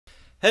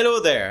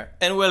Hello there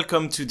and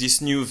welcome to this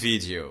new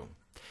video.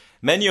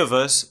 Many of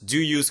us do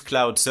use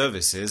cloud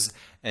services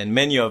and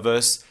many of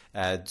us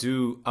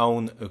do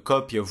own a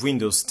copy of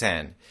Windows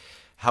 10.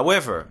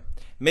 However,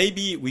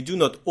 maybe we do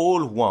not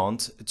all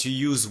want to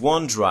use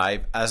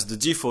OneDrive as the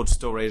default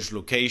storage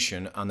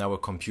location on our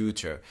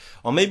computer.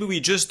 Or maybe we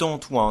just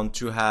don't want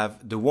to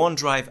have the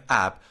OneDrive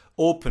app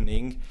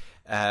opening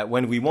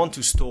when we want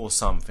to store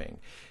something.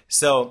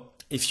 So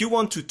if you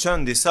want to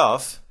turn this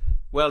off,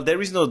 well,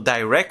 there is no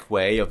direct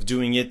way of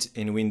doing it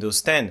in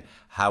Windows 10.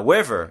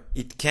 However,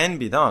 it can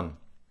be done.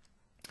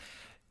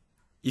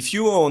 If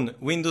you own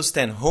Windows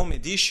 10 Home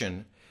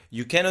Edition,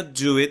 you cannot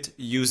do it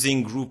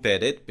using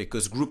Groupedit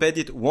because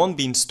Groupedit won't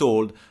be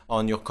installed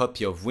on your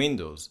copy of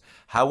Windows.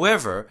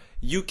 However,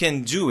 you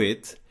can do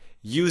it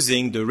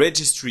using the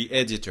registry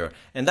editor,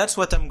 and that's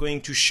what I'm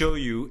going to show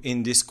you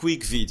in this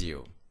quick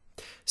video.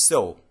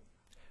 So,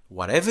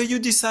 whatever you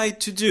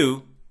decide to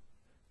do,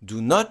 do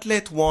not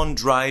let one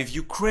drive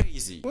you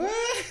crazy. Well,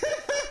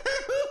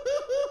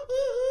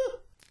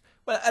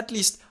 at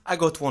least I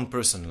got one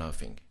person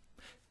laughing.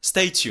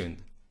 Stay tuned.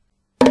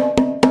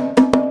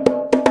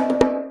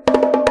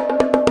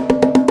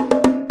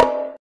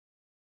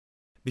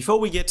 Before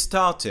we get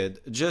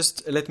started,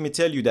 just let me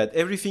tell you that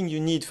everything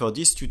you need for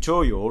this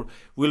tutorial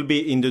will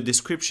be in the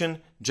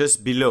description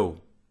just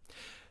below.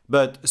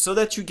 But so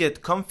that you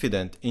get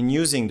confident in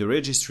using the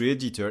registry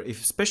editor,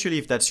 especially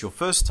if that's your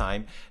first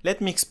time,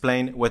 let me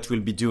explain what we'll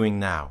be doing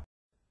now.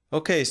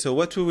 Okay, so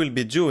what we will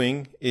be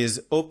doing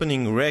is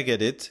opening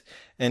Regedit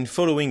and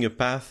following a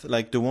path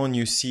like the one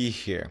you see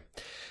here.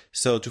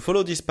 So to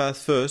follow this path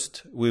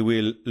first, we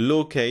will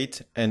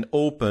locate and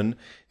open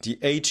the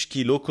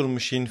HKey local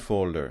machine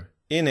folder.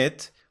 In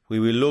it, we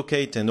will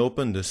locate and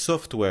open the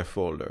software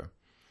folder.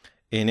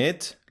 In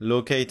it,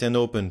 locate and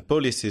open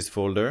policies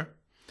folder.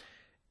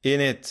 In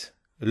it,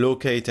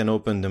 locate and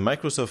open the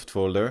Microsoft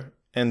folder,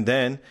 and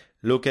then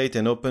locate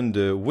and open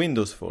the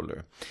Windows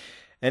folder.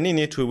 And in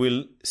it, we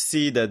will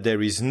see that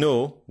there is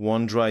no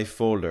OneDrive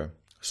folder.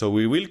 So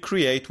we will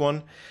create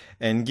one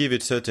and give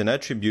it certain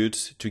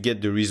attributes to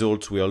get the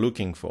results we are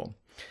looking for.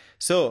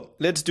 So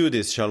let's do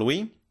this, shall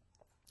we?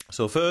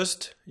 So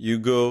first, you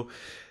go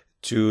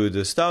to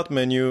the Start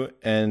menu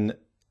and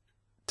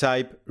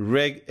type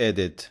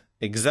Regedit,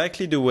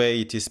 exactly the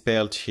way it is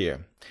spelled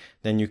here.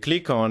 Then you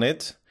click on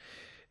it.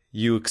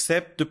 You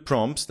accept the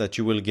prompts that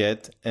you will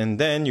get, and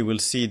then you will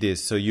see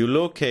this. So you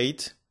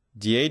locate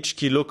the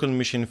HKey local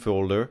machine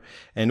folder,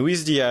 and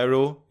with the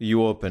arrow,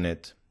 you open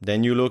it.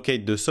 Then you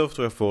locate the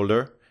software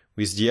folder,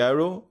 with the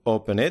arrow,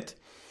 open it.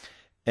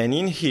 And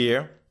in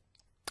here,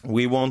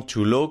 we want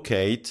to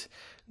locate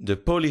the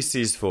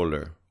policies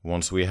folder.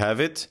 Once we have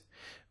it,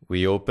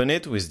 we open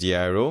it with the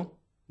arrow.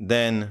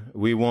 Then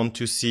we want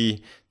to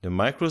see the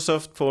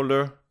Microsoft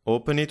folder,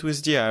 open it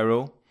with the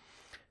arrow.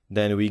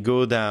 Then we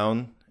go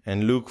down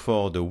and look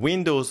for the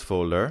Windows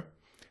folder,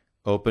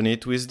 open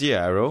it with the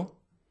arrow,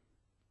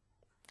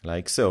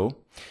 like so.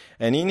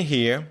 And in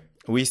here,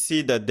 we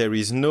see that there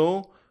is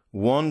no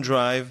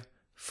OneDrive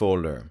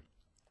folder.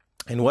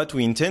 And what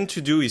we intend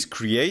to do is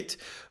create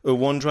a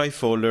OneDrive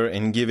folder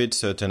and give it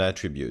certain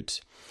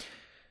attributes.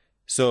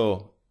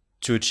 So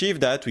to achieve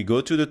that, we go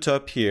to the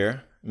top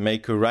here,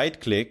 make a right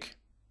click.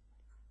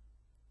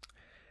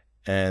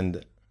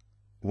 And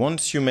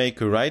once you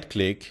make a right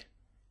click,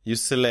 you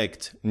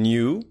select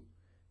New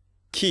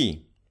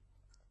Key.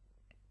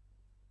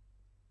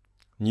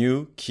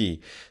 New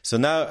key. So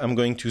now I'm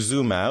going to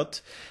zoom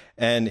out,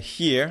 and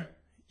here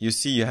you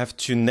see you have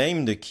to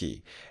name the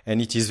key,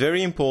 and it is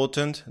very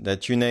important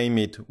that you name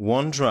it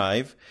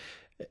OneDrive,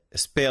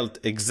 spelled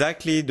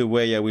exactly the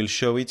way I will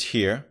show it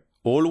here,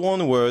 all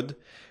one word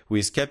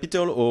with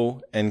capital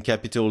O and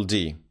capital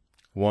D.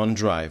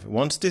 OneDrive.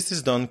 Once this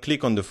is done,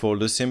 click on the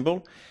folder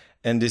symbol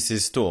and this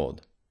is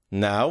stored.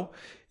 Now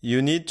you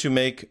need to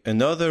make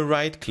another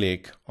right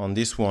click on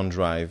this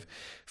OneDrive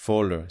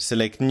folder.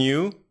 Select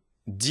New,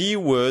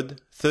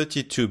 DWORD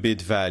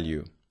 32-bit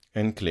value,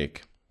 and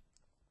click.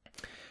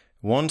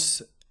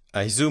 Once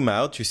I zoom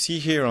out, you see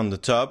here on the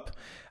top,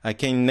 I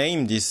can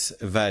name this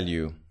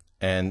value,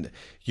 and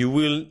you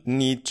will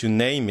need to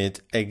name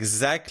it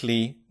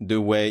exactly the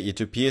way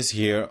it appears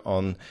here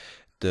on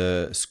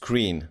the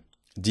screen.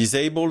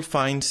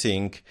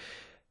 DisableFileSyncNGSC,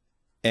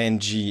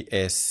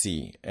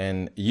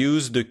 and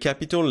use the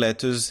capital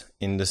letters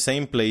in the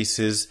same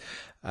places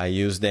I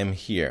use them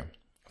here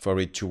for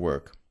it to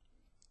work.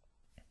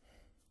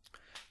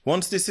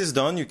 Once this is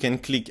done, you can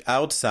click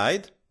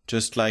outside,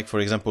 just like, for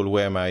example,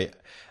 where my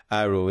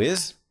arrow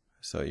is.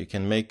 So you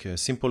can make a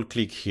simple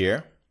click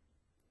here.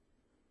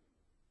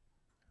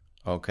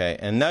 Okay,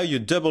 and now you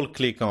double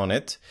click on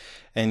it,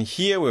 and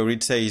here where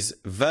it says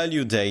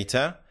value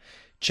data,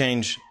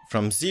 change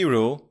from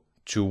 0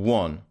 to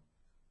 1.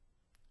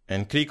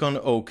 And click on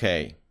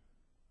OK.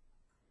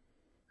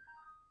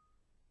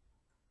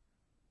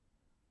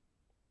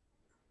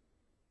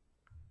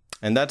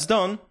 And that's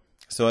done.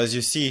 So as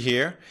you see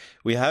here,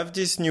 we have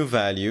this new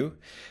value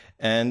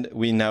and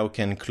we now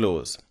can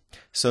close.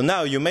 So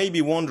now you may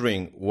be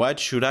wondering, what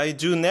should I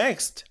do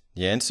next?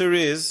 The answer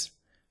is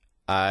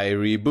I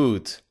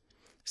reboot.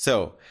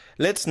 So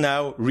let's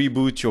now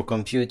reboot your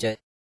computer.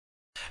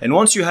 And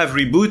once you have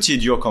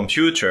rebooted your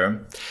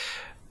computer,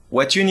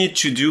 what you need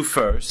to do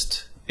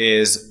first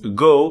is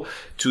go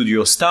to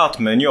your Start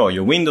menu or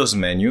your Windows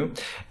menu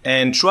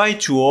and try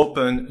to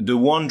open the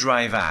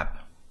OneDrive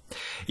app.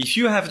 If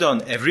you have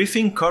done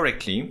everything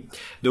correctly,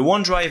 the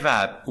OneDrive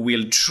app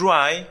will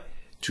try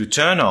to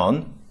turn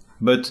on,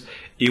 but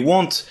it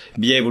won't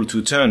be able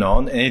to turn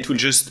on and it will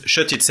just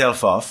shut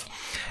itself off.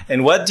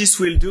 And what this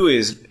will do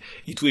is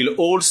it will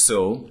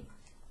also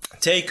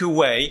take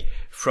away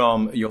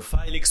from your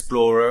File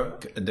Explorer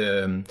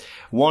the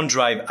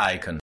OneDrive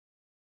icon.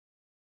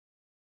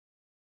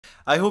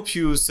 I hope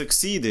you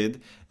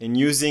succeeded in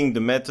using the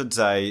methods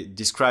I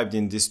described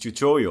in this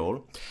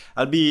tutorial.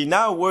 I'll be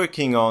now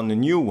working on a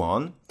new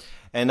one,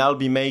 and I'll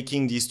be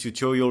making these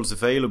tutorials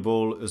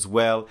available as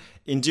well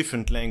in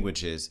different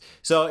languages.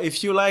 So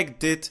if you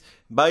liked it,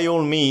 by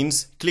all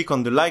means, click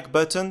on the like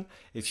button.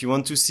 If you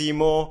want to see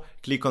more,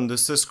 click on the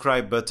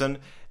subscribe button,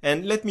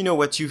 and let me know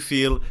what you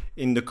feel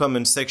in the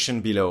comment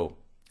section below.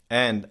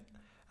 And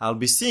I'll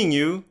be seeing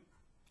you,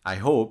 I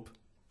hope,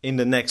 in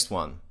the next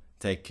one.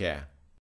 Take care.